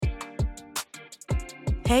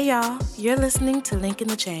Hey y'all, you're listening to Link in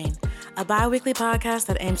the Chain, a bi-weekly podcast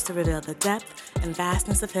that aims to reveal the depth and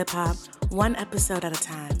vastness of hip-hop, one episode at a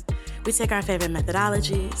time. We take our favorite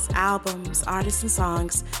methodologies, albums, artists, and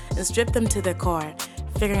songs, and strip them to their core,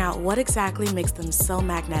 figuring out what exactly makes them so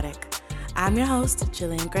magnetic. I'm your host,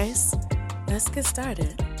 Jillian Grace. Let's get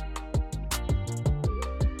started.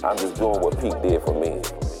 I'm just doing what Pete did for me,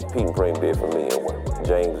 Pete and Preem did for me, and what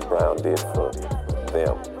James Brown did for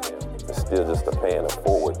them. It's still just a paying it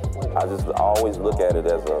forward. I just always look at it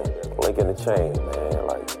as a link in the chain, man.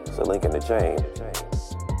 Like, it's a link in the chain.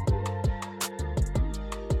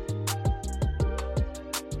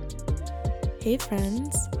 Hey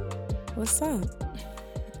friends, what's up?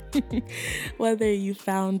 Whether you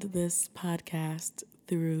found this podcast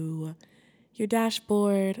through your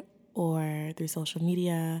dashboard or through social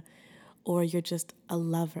media, or you're just a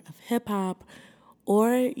lover of hip-hop,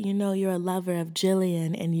 or you're a lover of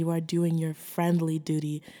Jillian and you are doing your friendly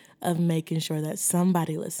duty of making sure that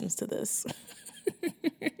somebody listens to this.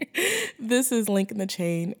 This is Link in the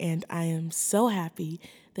Chain, and I am so happy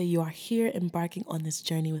that you are here embarking on this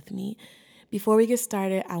journey with me. Before we get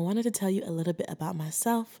started, I wanted to tell you a little bit about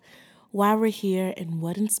myself, why we're here, and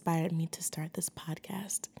what inspired me to start this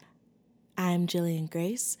podcast. I'm Jillian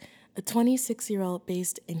Grace, a 26-year-old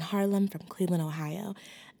based in Harlem from Cleveland, Ohio.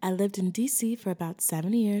 I lived in D.C. for about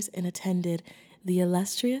 7 years and attended the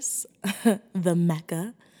illustrious, the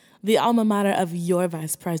Mecca, the alma mater of your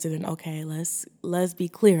vice president. Okay, let's be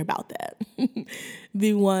clear about that.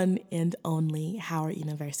 The one and only Howard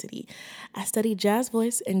University. I studied jazz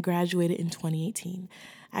voice and graduated in 2018.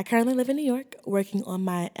 I currently live in New York, working on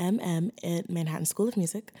my MM at Manhattan School of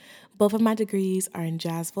Music. Both of my degrees are in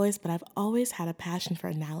jazz voice, but I've always had a passion for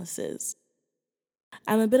analysis.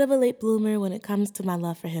 I'm a bit of a late bloomer when it comes to my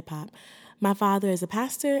love for hip-hop. My father is a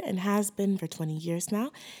pastor and has been for 20 years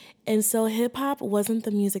now, and so hip-hop wasn't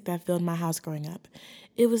the music that filled my house growing up.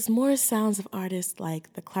 It was more sounds of artists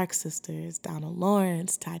like the Clark Sisters, Donald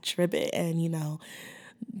Lawrence, Ty Tribbett, and,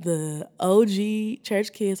 the OG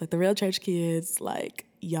church kids, like the real church kids, like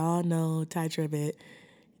y'all know Ty Tribbett,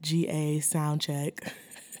 GA, Soundcheck.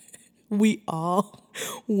 We all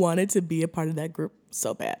wanted to be a part of that group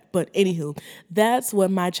so bad. But anywho, that's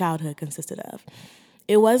what my childhood consisted of.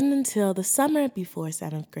 It wasn't until the summer before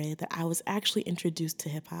 7th grade that I was actually introduced to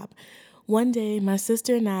hip hop. One day, my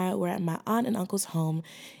sister and I were at my aunt and uncle's home,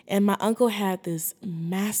 and my uncle had this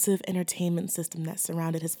massive entertainment system that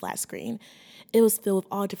surrounded his flat screen. It was filled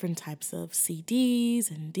with all different types of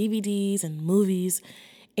CDs and DVDs and movies.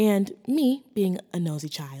 And me, being a nosy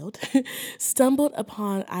child, stumbled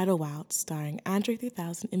upon Idlewild starring Andre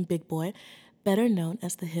 3000 and Big Boi, better known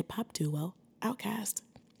as the hip-hop duo Outkast.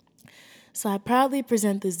 So I proudly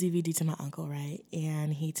present this DVD to my uncle, right?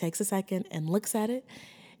 And he takes a second and looks at it,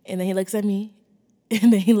 and then he looks at me,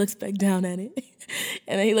 and then he looks back down at it,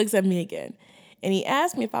 and then he looks at me again. And he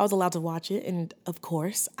asked me if I was allowed to watch it, and of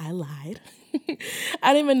course, I lied.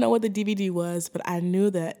 I didn't even know what the DVD was, but I knew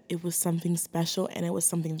that it was something special and it was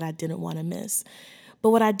something that I didn't want to miss. But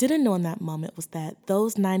what I didn't know in that moment was that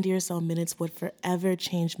those 90 or so minutes would forever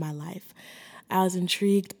change my life. I was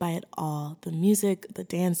intrigued by it all, the music, the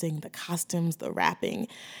dancing, the costumes, the rapping.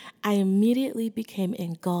 I immediately became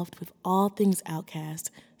engulfed with all things Outkast,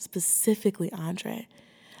 specifically Andre.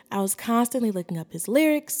 I was constantly looking up his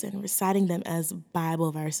lyrics and reciting them as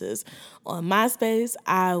Bible verses. On MySpace,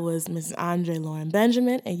 I was Mrs. Andre Lauren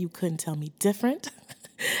Benjamin, and you couldn't tell me different.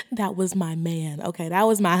 That was my man, okay? That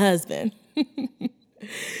was my husband.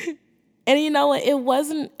 And you know what? It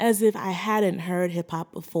wasn't as if I hadn't heard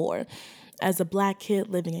hip-hop before. As a Black kid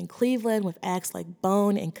living in Cleveland with acts like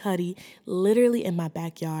Bone and Cudi literally in my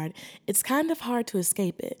backyard, it's kind of hard to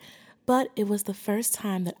escape it. But it was the first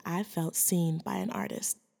time that I felt seen by an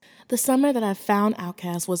artist. The summer that I found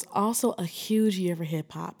Outkast was also a huge year for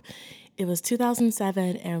hip-hop. It was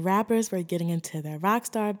 2007, and rappers were getting into their rock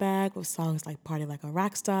star bag with songs like Party Like a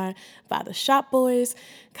Rockstar by the Shop Boys.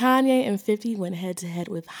 Kanye and 50 went head-to-head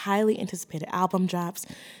with highly anticipated album drops.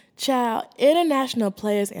 Child, International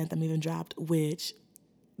Players Anthem even dropped, which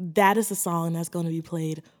that is a song that's going to be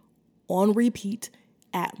played on repeat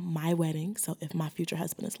at my wedding. So if my future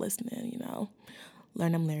husband is listening,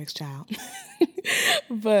 learn them lyrics, child.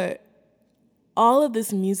 But all of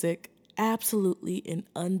this music absolutely and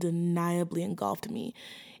undeniably engulfed me.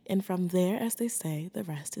 And from there, as they say, the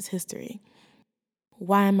rest is history.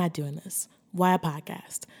 Why am I doing this? Why a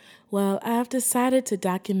podcast? Well, I have decided to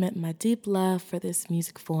document my deep love for this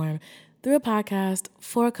music form through a podcast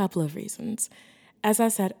for a couple of reasons. As I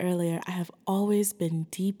said earlier, I have always been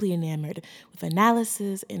deeply enamored with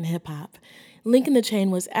analysis in hip-hop. Link in the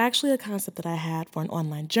Chain was actually a concept that I had for an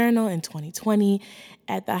online journal in 2020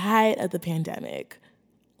 at the height of the pandemic,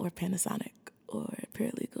 or Panasonic, or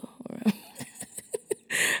paralegal, or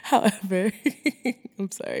however,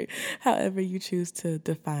 however you choose to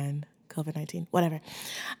define COVID-19, whatever.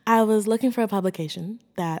 I was looking for a publication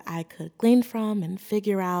that I could glean from and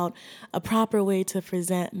figure out a proper way to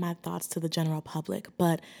present my thoughts to the general public,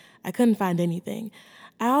 but I couldn't find anything.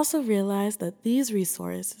 I also realized that these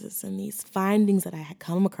resources and these findings that I had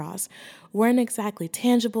come across weren't exactly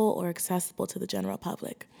tangible or accessible to the general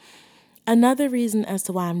public. Another reason as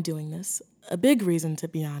to why I'm doing this, a big reason to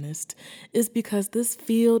be honest, is because this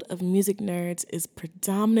field of music nerds is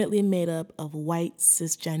predominantly made up of white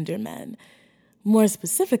cisgender men. More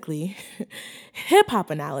specifically,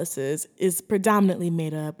 hip-hop analysis is predominantly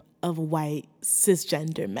made up of white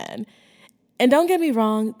cisgender men. And don't get me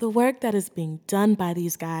wrong, the work that is being done by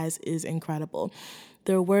these guys is incredible.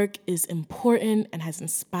 Their work is important and has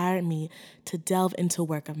inspired me to delve into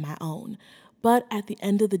work of my own. But at the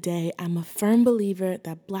end of the day, I'm a firm believer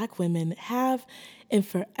that Black women have and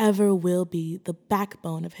forever will be the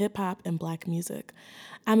backbone of hip-hop and Black music.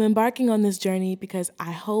 I'm embarking on this journey because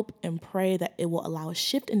I hope and pray that it will allow a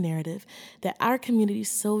shift in narrative that our community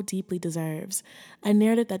so deeply deserves, a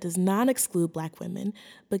narrative that does not exclude Black women,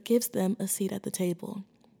 but gives them a seat at the table.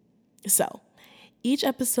 So, each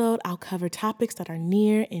episode, I'll cover topics that are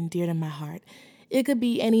near and dear to my heart. It could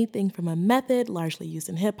be anything from a method largely used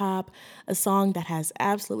in hip-hop, a song that has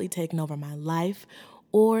absolutely taken over my life,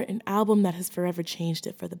 or an album that has forever changed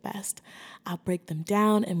it for the best. I'll break them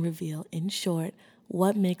down and reveal, in short,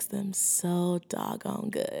 what makes them so doggone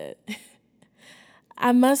good.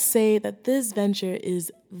 I must say that this venture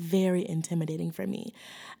is very intimidating for me.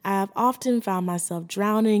 I have often found myself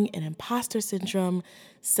drowning in imposter syndrome,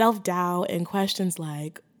 self-doubt, and questions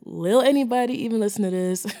like, will anybody even listen to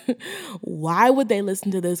this? Why would they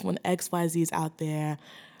listen to this when XYZ is out there?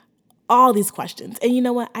 All these questions. And you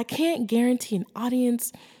know what? I can't guarantee an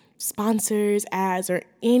audience, sponsors, ads, or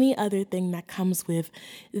any other thing that comes with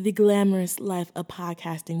the glamorous life of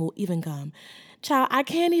podcasting will even come. Child, I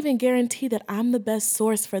can't even guarantee that I'm the best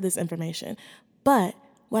source for this information. But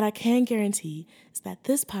what I can guarantee is that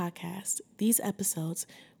this podcast, these episodes,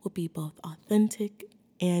 will be both authentic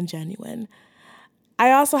and genuine.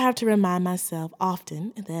 I also have to remind myself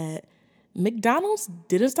often that McDonald's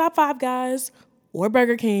didn't stop Five Guys or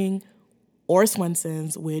Burger King or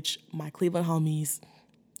Swenson's, which my Cleveland homies,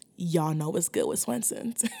 y'all know what's good with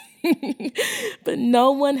Swenson's. But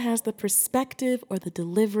no one has the perspective or the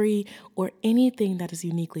delivery or anything that is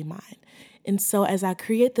uniquely mine. And so as I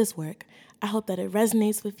create this work, I hope that it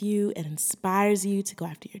resonates with you and inspires you to go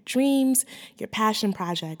after your dreams, your passion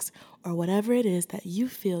projects, or whatever it is that you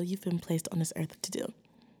feel you've been placed on this earth to do.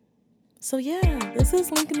 So yeah, this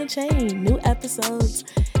is Link in the Chain. New episodes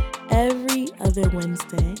every other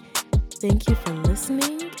Wednesday. Thank you for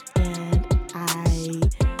listening, and I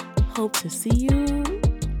hope to see you.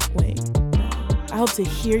 I hope to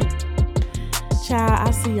hear you. Ciao,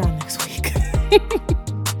 I'll see y'all next week.